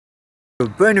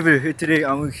Brand new video here today.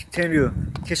 I'm going to continue a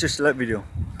kiss or slap video.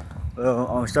 I'm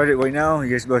going to start it right now.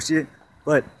 You guys will see it.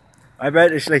 But my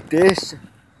bad it's like this.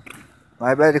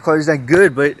 My bad the quality's not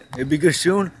good, but it'll be good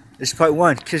soon. It's part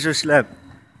 1, kiss or slap.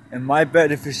 And my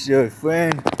bad if it's your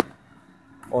friend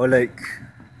or like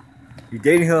you're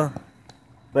dating her.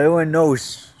 But everyone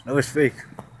knows it's fake.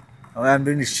 I'm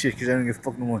doing this shit because I don't give a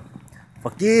fuck no more.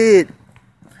 Fuck it.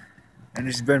 And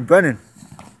this is Ben Brennan.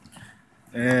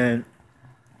 And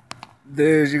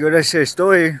you gotta say a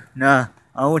story. Nah,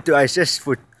 I went to ISS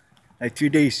for like 3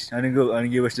 days. I didn't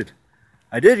get arrested.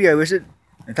 I did get arrested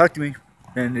and talk to me.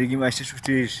 And they gave me ISS for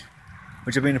 3 days.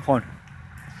 Which I've been upon.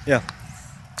 Yeah.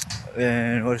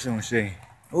 And what else I want to say?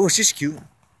 Oh, she's cute.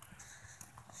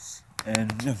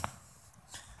 And yeah.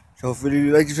 So hopefully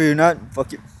you like this video or not,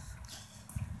 fuck it.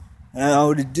 And I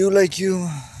would do like you.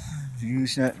 You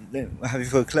not have you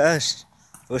for a class.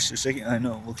 First or second, I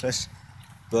know what class.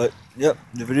 But yep,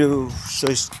 the video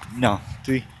starts now.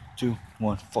 3, 2,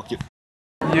 1, fuck it.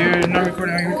 You're not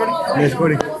recording, are you recording? Yeah, it's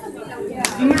recording.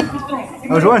 That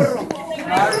was one.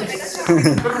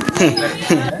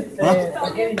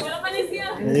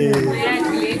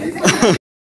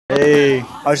 Hey,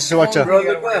 how's your watcher?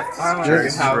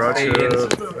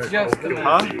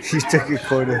 He's taking a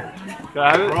quarter. Can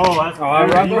I have it? Bro,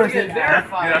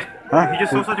 Huh? he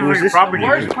just sold such a property. The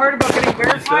worst part about getting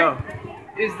verified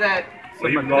is that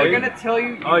they're gonna tell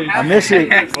you. I miss it.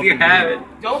 You have it.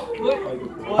 Don't put.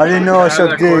 I didn't know I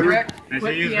sucked dick. Put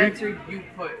the answer you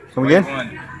put. Come again?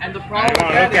 And the problem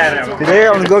with that is Today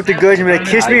I'm gonna go up to girls and be like,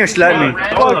 kiss me or slap me.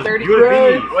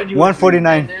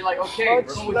 149. they're like, okay.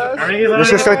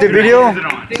 Let's go start the video.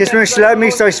 Kiss me or slap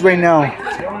me starts right now.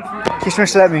 Kiss me or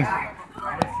slap me.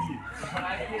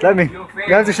 Slap me.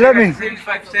 You have to slap me.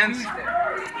 35 cents.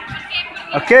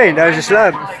 Okay, that was a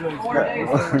slap.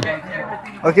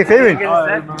 Okay, Fabian.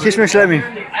 Kiss me or slap me.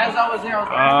 As I was there,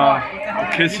 I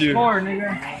I'll kiss you. was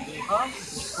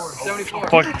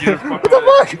What the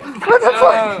fuck? What the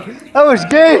fuck? That was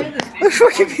gay. That's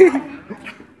fucking gay.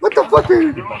 What the fuck?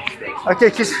 Okay,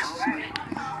 kiss.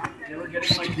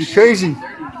 You crazy.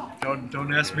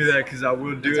 Don't ask me that because I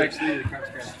will do it.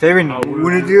 Fabian,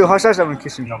 when you do hot sauce, I'm gonna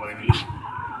kiss you. What?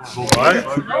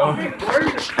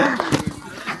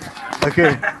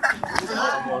 Okay.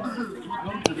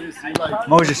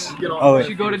 Moses. Oh wait. If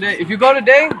you go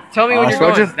today, tell me when you're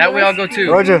Roger? going. That way I'll go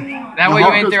too. Roger. That way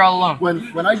you ain't there all alone.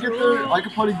 When I get there, I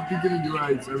could probably be giving you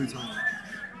rides every time.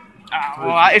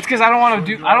 Well, it's because I don't want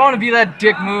to be that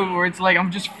dick move where it's like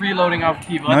I'm just freeloading off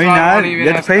people. No, That's you're why I not. won't even You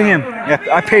have to ask pay them. him.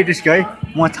 Yeah, I paid this guy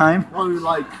one time. Probably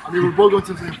like, I mean, we're both going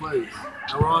to the same place.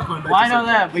 And we're all going back Well, I to know the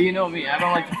that, but you know me. I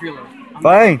don't like to freeload.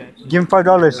 Fine. Give him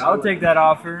 $5. I'll take that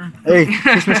offer. Hey,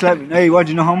 kiss me, slap me. Hey, what?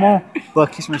 You know homo?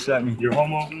 But kiss me, slap me. You're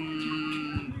homo?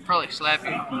 Probably slap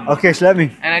you. Okay, slap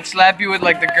me. And I'd slap you with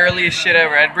like the girliest shit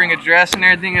ever. I'd bring a dress and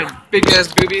everything, a big ass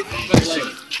boobies. But like,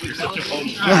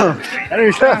 No, I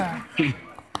don't slap.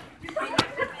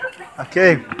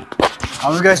 Okay.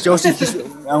 I'm gonna ask Josie.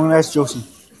 I'm gonna ask Josie.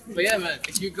 but yeah, man,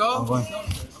 if you go,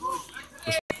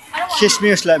 Kiss me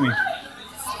or slap me?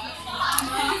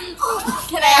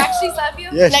 Can I actually slap you?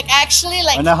 Yes. Like actually,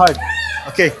 like. But not hard.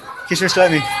 Okay, kiss me or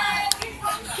slap me?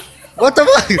 What the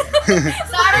fuck? Sorry,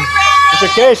 Brandon. It's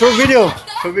okay, it's for video.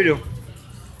 For video.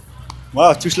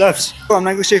 Wow, 2 slaps. Oh, I'm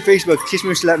not gonna say Facebook. Kiss me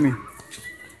or slap me.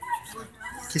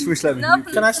 Kiss me or slap me. No,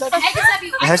 Can I slap I you? can slap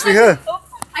you. It has to be her. Oh,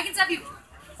 I can slap you.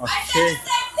 Okay.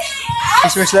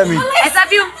 Kiss me or slap me. I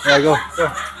slap you. Yeah, go.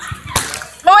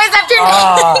 No, I slapped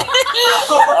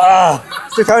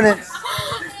you. Still counting.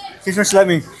 Kiss me or slap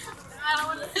me.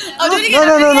 Oh, do it No,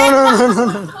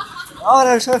 again. no. Oh,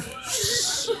 that's her.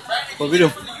 For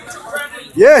video.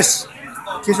 Yes.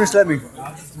 Kiss me or slap me.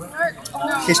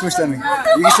 Kiss me or slap me. You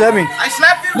can slap me. I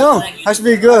slapped you? No, has to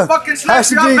be a girl. Fucking Has slapped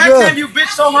to you. be a I'll girl. backhand you bitch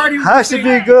so hard you. Has to be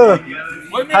a girl. What do you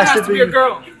mean has to be a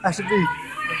girl? Has to be.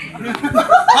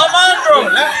 Come on, bro.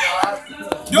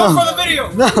 Do it for the video.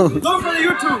 No. Do it for the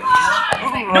YouTube. Do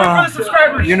it for the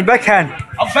subscribers. You're in the backhand.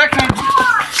 I'll backhand you.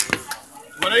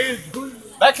 What are you?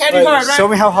 Backhand you hard, right? Show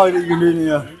me how hard you're doing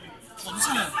it.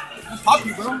 Pop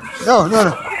you, bro.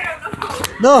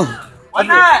 No. Why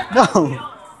not? No.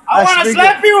 I want to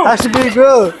slap you. Has to be a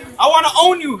girl. I want to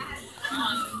own you.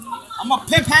 I'm going to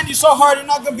pimp hand you so hard you're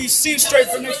not going to be seen straight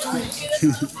for next 2 weeks.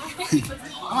 Come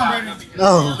on, Brandon.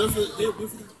 No. Do it for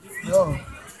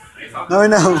No.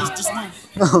 Just move.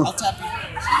 No. I'll tap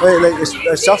you. Wait, like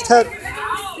a soft tap?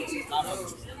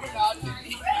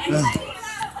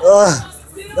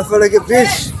 I feel like a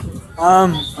bitch.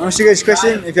 I'm gonna ask you guys a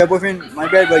question. If you have a boyfriend, my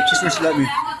bad, but kiss me or slap me.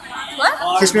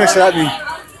 What? Kiss me or slap me.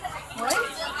 What?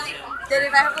 That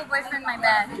if I have a boyfriend, my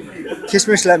bad. Kiss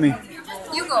me or slap me.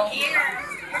 You go.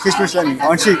 Kiss me or slap me.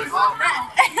 On cheek.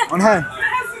 On hand.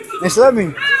 Then slap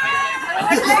me.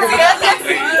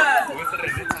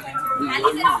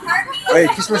 Wait,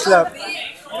 kiss me or slap?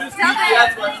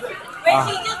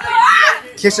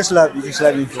 Kiss or slap? You can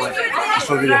slap me for just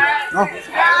for video. No?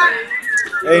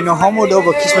 Hey, no homo though,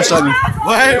 but kiss me or slap me.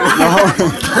 What? No homo.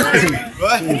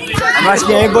 What? I'm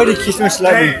asking anybody, kiss me or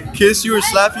slap me. Kiss you or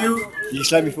slap you? You can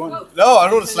slap me if you want. No, I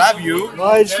don't want to slap you.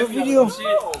 Why? It's for video.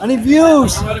 I need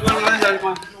views.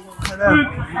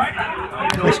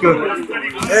 Let's go.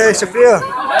 Hey, Sophia.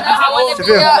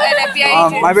 Sophia.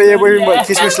 My bad, boyfriend, but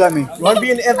kiss me or slap me. You want to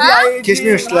be an FBI agent? Kiss me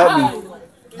or slap me.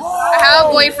 I have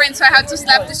a boyfriend, so I have to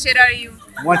slap the shit out of you.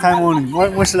 One time only.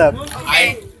 One slap.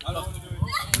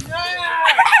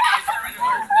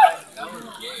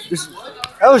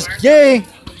 That was gay.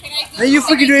 Now you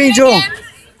fucking do Angel.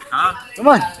 Huh? Come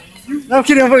on. No, I'm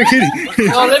kidding. I'm fucking kidding.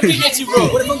 No, let me get you, bro.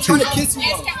 What if I'm trying to kiss you,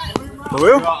 bro? For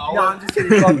real? No, I'm just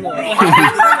kidding.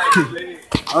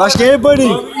 I'm asking everybody.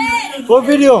 For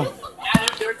video.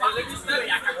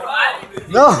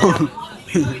 No.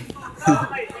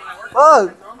 Fuck. I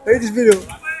hate this video.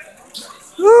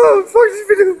 Oh, fuck this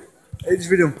video. I hate this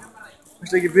video.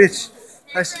 Looks like a bitch.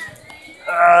 This is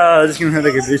gonna look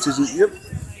like a bitch. Yep.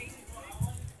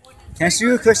 Can I ask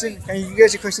you a question? Can you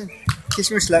guys a question? Kiss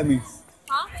me or slap me?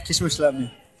 Huh? Kiss me or slap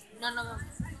me? No, no, no.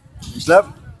 You slap?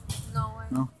 No.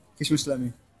 No. Kiss me or slap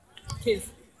me? Kiss.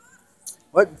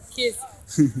 What? Kiss.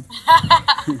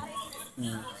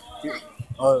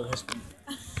 Oh,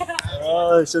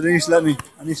 so then you slap me.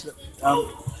 I need slap.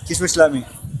 Kiss me or slap me?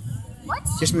 What?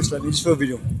 Kiss me or slap me? Just for a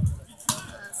video.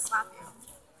 Slap you.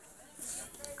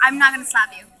 I'm not gonna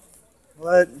slap you.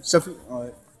 What? Sophie?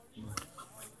 Alright.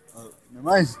 Never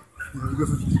mind.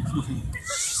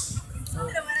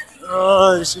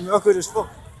 Oh, this is gonna be awkward as fuck.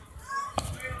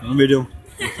 No video.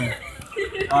 Okay.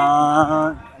 Can I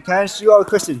ask you all a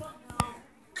question?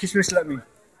 Kiss me or slap me?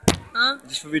 Huh?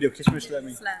 Just for video. Kiss me or slap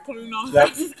me? Slap. Slap.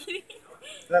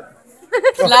 Slap.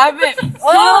 Slap it.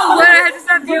 Oh, what? I had to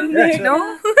slap you. Yeah, slap.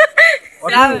 No?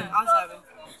 Slap it. I'll slap it.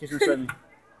 Kiss me or slap me?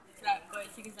 Slap. Go ahead,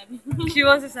 she can slap you. She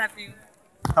wants to slap you.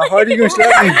 How hard are you gonna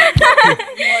slap me?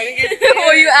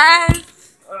 Oh, you ass.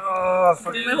 Oh,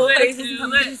 fuck. My whole face is Do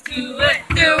it.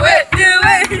 do it.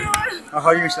 How hard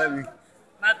are you gonna slap me?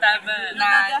 Not that bad.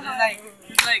 Nah,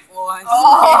 It's like, well, I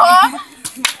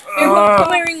put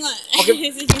my ring on.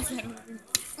 Kiss me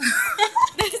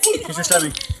or slap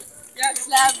me? Yeah,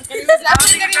 slap. Slap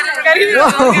him. No.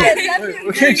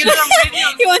 Okay.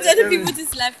 He wants other people to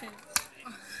slap him.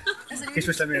 Kiss me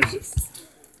or slap me?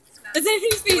 That's it,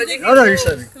 he's facing. No, you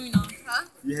slap me. Coming on. Huh?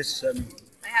 You have to slap me.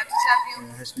 I have to slap you.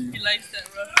 Yeah, it has to be. He likes that,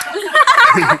 bro.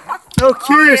 No,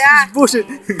 kiss. This is bullshit.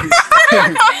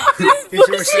 Kiss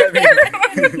me or slap me?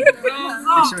 Kiss me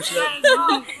or slap me?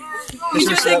 We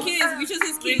chose a kiss. We chose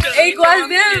his kiss. Hey, go ask them.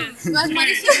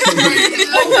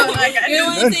 You're the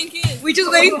one saying kiss. We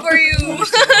just waiting for you.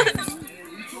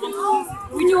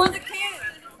 We just want the kiss. I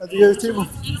have to get the table.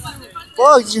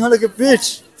 Fuck, you sound like a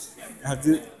bitch. I have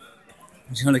to.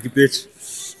 You sound like a bitch.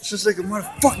 It's just like a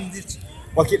motherfucking bitch.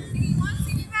 Walk it.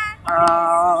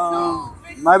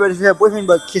 My bad if you have a boyfriend,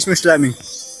 but kiss me or slap me.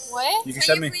 What? You can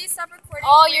slap me. Please stop recording.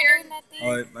 Oh, you're doing that thing.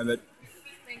 Alright, my bad.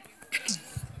 Thank you.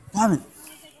 Damn it.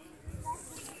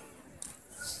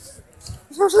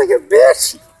 It sounds like a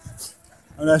bitch.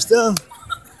 I'm not still.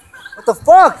 What the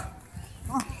fuck?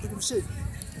 Oh, look at my shit.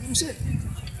 Look at my shit.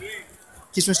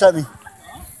 Kiss me or slap me.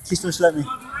 Kiss me or slap me.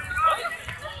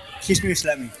 Kiss me or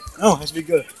slap me. No, that's be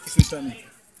good. Kiss me or slap me.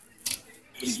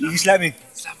 You can slap me.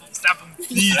 Slap him,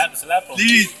 please. Slap him.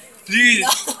 Please. Hey,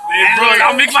 bro,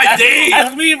 I'll make my day.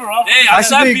 That's me, bro. Hey, I'll That's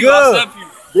slap be you. I'll good. slap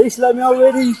you. They slapped me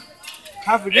already.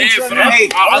 Half a day Hey, slapped bro. me. Hey,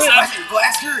 I'll slap you. go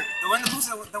ask her. The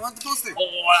one that posted. Oh,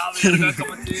 wow, man.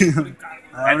 Come on, dude.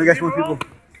 I only got more people.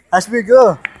 Has to be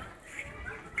good.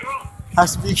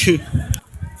 Has to be good.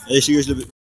 Hey, she goes a little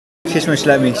bit. Kiss me or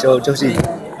slap me. So, Josie,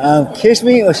 kiss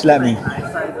me or slap me?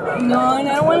 No, I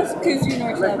don't want to kiss you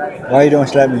nor slap you. Why you don't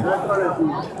slap me?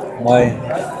 Why?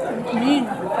 Mean.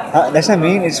 That's not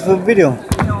mean. It's for video.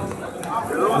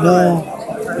 No.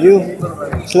 You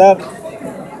slap.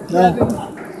 No.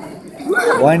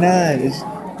 Why not?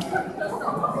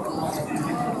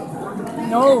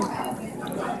 No.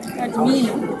 That's mean.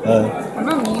 I'm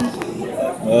not mean.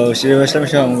 Oh, see, let's let me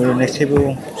show them. We're the next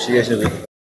table. See you guys later.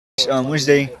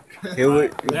 Wednesday. Here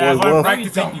with your boy Wolf. That's why I'm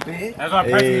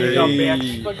practicing your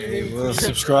bitch. Hey, Wolf.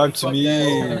 Subscribe to me.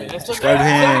 Subscribe to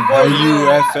him.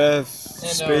 UFF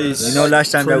space. You know,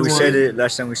 last time we said it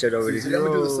already.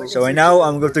 So right now,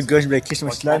 I'm going to go and be like, kiss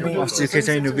me, slap me. I'm still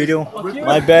continuing the video.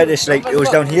 My bad, it's like, it was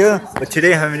down here. But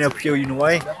today, I'm having it up here. You know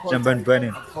why? 'Cause I'm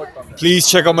Brandon. Please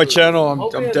check out my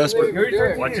channel. I'm desperate.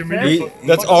 Watch your video.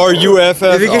 That's RUFF.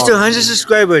 If he gets to 100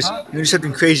 subscribers, he's gonna do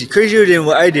something crazy. Crazier than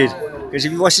what I did. Because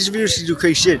if you watch this video, he's do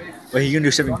crazy shit. But he's gonna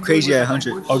do something crazy at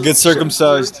 100. I'll get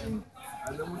circumcised.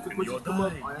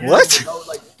 What?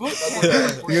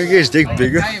 You're gonna get his dick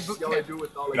bigger?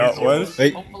 No, what?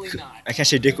 Wait, I can't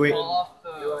say dick, wait.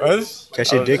 What? Can I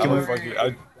say dick? I'm fucking,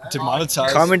 I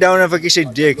demonetized. Comment down if I can say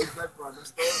dick.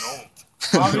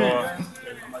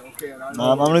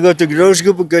 I'm gonna go to those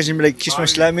group of guys and be like, kiss me,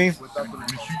 slap me.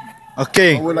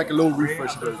 Okay. I would like a little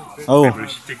refresh though. Oh,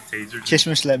 Take taser. kiss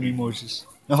me, slap me, Moses.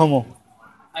 No homo.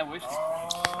 I wish.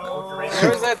 There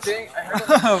was that thing. I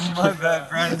heard My bad,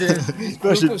 Brandon. a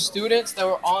group of students that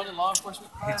were on in law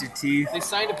enforcement. Hit your teeth. They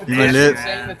signed a my petition lip.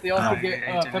 saying that they all could get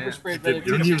pepper sprayed by their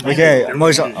teachers. Okay, I'm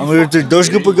gonna go to those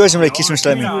group of guys and be like, kiss me,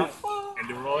 slap me. And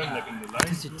they were all in like in the line.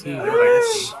 Touch your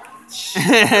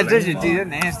teeth, that's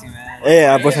nasty, man. Hey,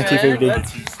 I brush my teeth every day.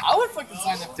 I would fucking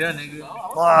sign that. Yeah, nigga.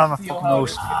 Oh, my fucking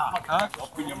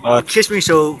nose. Kiss me,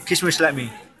 so kiss me, slap me.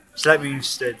 Slap me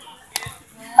instead.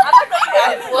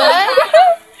 What?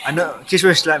 I know, kiss me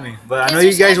or slap me, but I know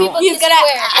you guys won't. He's gonna.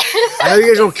 I know you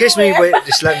guys won't kiss me, but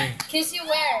just slap me. Kiss you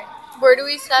where? Where do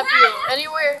we slap you?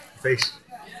 Anywhere. Face.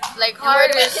 Like hard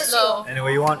or slow? Any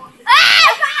way you want.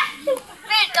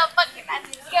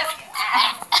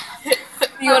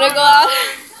 You wanna go out?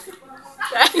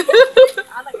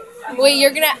 Wait,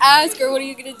 you're gonna ask or what are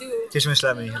you gonna do? Kiss me or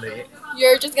slap me. Like,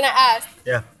 You're just gonna ask.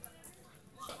 yeah.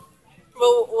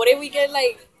 Well, what if we get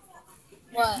like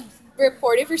What?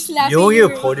 reported for slapping You won't get you?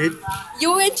 reported.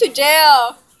 You went to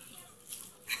jail.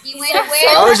 You went That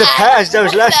where? was the past. That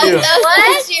was last year.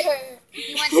 What?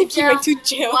 You went to You jail. went to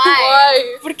jail.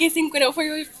 Why? Porque se encueró for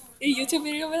your YouTube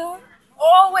video, ¿verdad?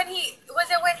 Oh, when he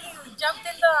jumped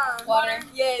in the Water.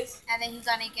 Yes. And then he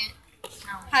got naked.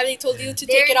 Have they told you to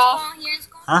There take in it off? school, here in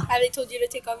school. Huh? Have they told you to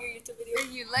take off your YouTube video?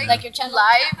 you Like your channel.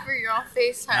 live or you're on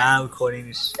FaceTime? Nah, recording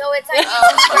this. So it's on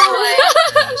YouTube.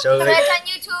 Yeah, so So like, it's on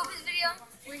YouTube, his video,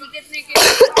 where he gets naked.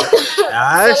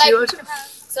 ah, So see like- what?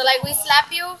 So like we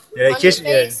slap you Yeah, on kiss your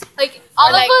me. Yeah. face. Like all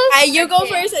Or like, of us? you go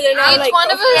first and then I'll Each like one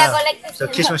go of first. Yeah, Yeah. go like this. So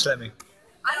kiss me, slap me.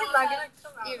 I did not get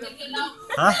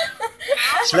Huh?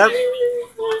 Slap?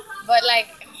 But like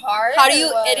hard. How do you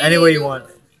or what? edit? Any way you want.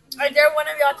 I dare one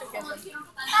of y'all to kiss him.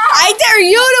 I dare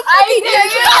you to fucking dare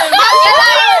kiss you. him.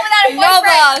 Without a No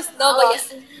boyfriend. boss, no Oh, boss.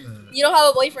 You don't have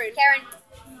a boyfriend. Karen.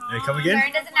 Hey, come again?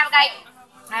 Karen doesn't have a guy.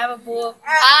 I have a boo. Y'all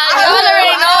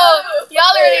already know.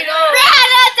 Y'all already know.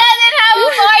 Brianna doesn't have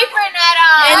a boyfriend at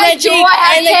all. And the cheek,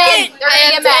 and the kid, They're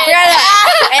gonna get mad.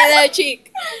 and the cheek.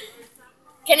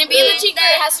 Can it be in the cheek or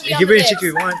it has to be You on can the be a lips? chick if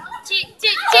you want. Cheek,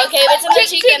 cheek, cheek. Okay, if it's in the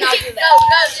cheek, then I'll do that.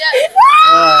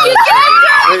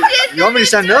 Wait, you want me to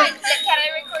stand up? Can I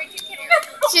record you? Can I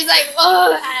record? She's like,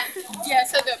 oh.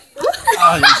 Yes, I do.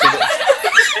 Oh, you said it.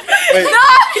 Wait,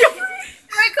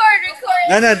 Record.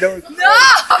 no, don't.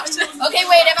 Okay,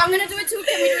 wait. If I'm gonna do it too,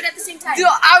 can we do it at the same time?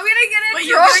 I'm gonna get it.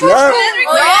 Slap?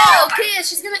 Oh,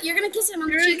 kiss. You're gonna kiss him on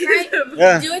the cheek, right?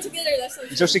 Yeah. Do it together. That's so.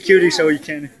 It's so security, so you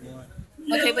can.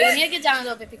 Okay, but you need to get down a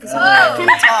little bit because I'm kind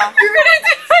of tall.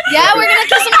 Yeah, we're gonna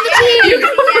kiss him on the cheek.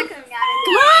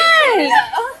 Come on.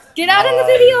 Get out in the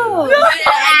video.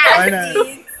 Why not?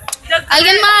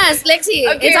 Alguien más, Lexi.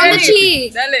 It's on the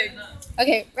cheek. Dale.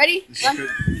 Okay, ready? One.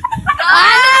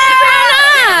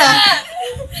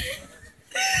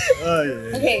 Oh,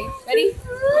 yeah. Okay, ready?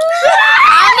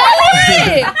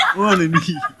 One and me.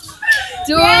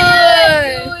 Do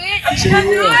it.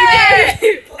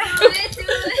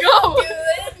 Oh,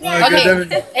 Okay,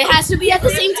 God, it has to be at the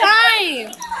same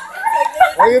time.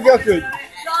 why you got good?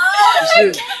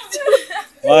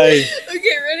 Why?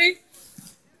 Okay, ready?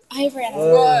 Hi,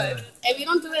 Brianna. If you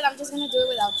don't do it, I'm just gonna do it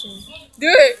without you. Do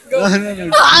it. Go. No. Oh, this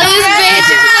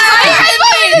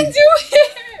bitch. Do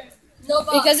it.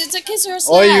 Because it's a kiss or a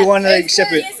slap. Or you want to like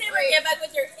separate? Get back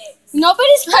with your ex.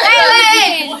 Nobody's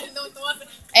playing.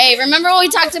 Hey, remember what we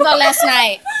talked about last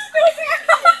night?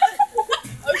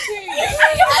 Okay.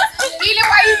 Leela,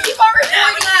 why you keep on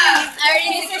recording? I already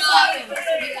did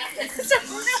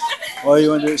it. Or you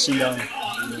want to do it sit down?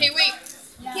 Okay, wait.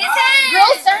 Kiss him.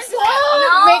 Girl, start slow.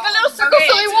 No. Make a little circle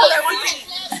so he won't.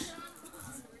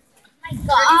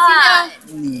 God.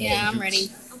 Yeah, I'm ready.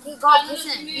 Okay, go on, kiss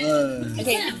him.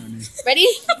 Okay, ready?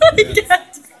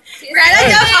 Brandon,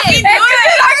 you're fucking do it.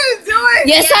 You're not gonna do it.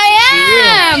 Yes, I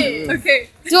am. Okay.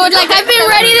 Dude, like I've been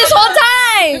ready this whole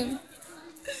time.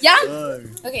 Yeah?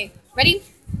 Okay, ready?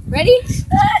 Ready?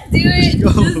 Do it. Go.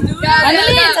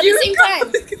 Ándale, it's at the same time.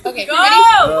 Okay, Go. ready?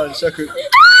 Oh, sucker.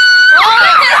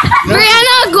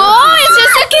 Brianna, go! It's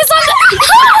just a kiss on the...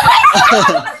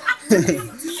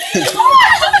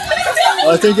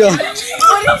 Oh, thank you.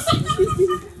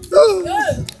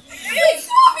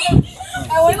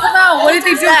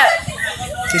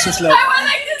 Kiss and slap.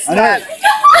 I know.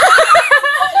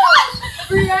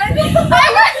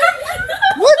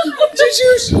 What?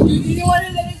 Jesus. You want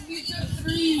to let it be to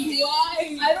 3.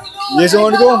 Why? I don't know. You guys don't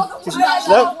want to go? Kiss and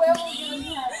slap?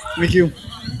 Thank you.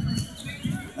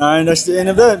 And that's the end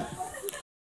of that.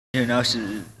 Here now is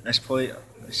the next point.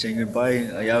 Saying goodbye.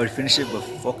 I already finished it, but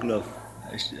fuck love.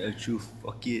 That's the truth.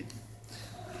 Fuck it.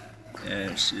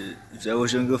 And shit. If that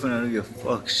was your girlfriend, I don't give a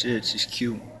fuck. Shit, she's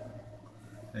cute.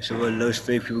 And so what love's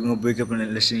fake, people gonna break up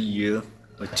in less than a year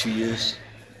or 2 years.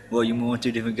 Well, you move on to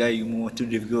a different guy, you move on to a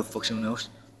different girl, fuck someone else.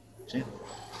 See?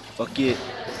 Fuck it.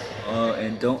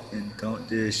 And don't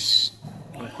this,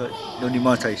 don't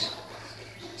demonetize.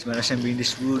 So when I start being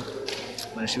this rude,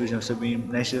 when I see I'm start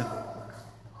being nicer.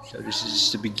 So this is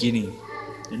just the beginning.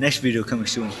 The next video coming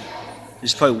soon.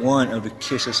 This is part 1 of the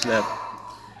Kiss or Slap.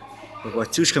 But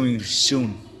part 2 is coming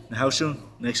soon. And how soon?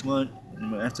 Next month,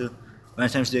 after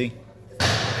Valentine's Day.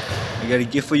 I got a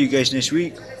gift for you guys next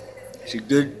week. It's a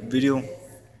good video.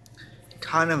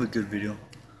 Kind of a good video.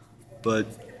 But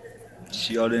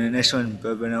see y'all in the next one.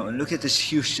 Bye bye now. And look at this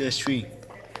huge tree.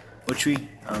 What tree?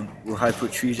 We'll high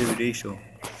put trees every day, so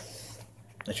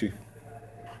that tree.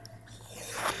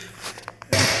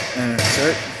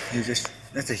 So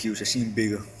that's a huge. I seen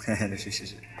bigger. That's just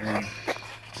it. And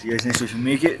see you guys next week. If you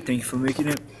make it, thank you for making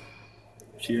it.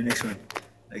 See you next one.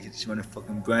 Like it's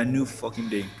motherfucking brand new fucking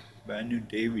day. Brand new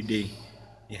day every day.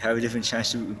 You have a different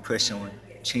chance to impress someone,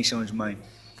 change someone's mind,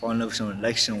 fall in love with someone,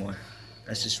 like someone.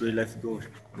 That's just where life goes.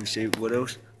 We say what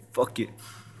else? Fuck it.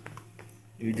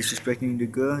 If you're disrespecting the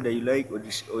girl that you like, or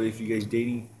if you guys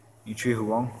dating, you treat her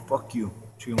wrong, fuck you.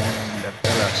 Treat her wrong and like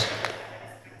ass.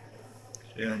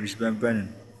 So yeah, this is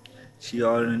Brandon. See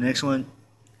y'all in the next one.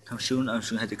 Come soon. I'm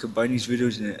soon have to combine these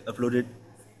videos and upload it.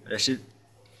 That's it.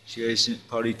 See you guys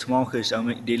probably tomorrow because I'll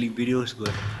make daily videos,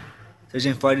 but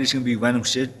Thursday and Friday it's gonna be random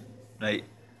shit. Like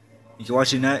you can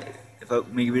watch it now. If I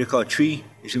make a video called Tree,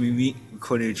 it's gonna be me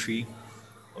recording a tree.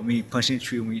 Or me punching a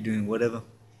tree or me doing whatever.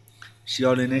 See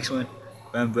y'all in the next one.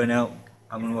 Brandon out.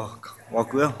 I'm gonna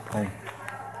walk well home.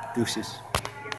 Deuces.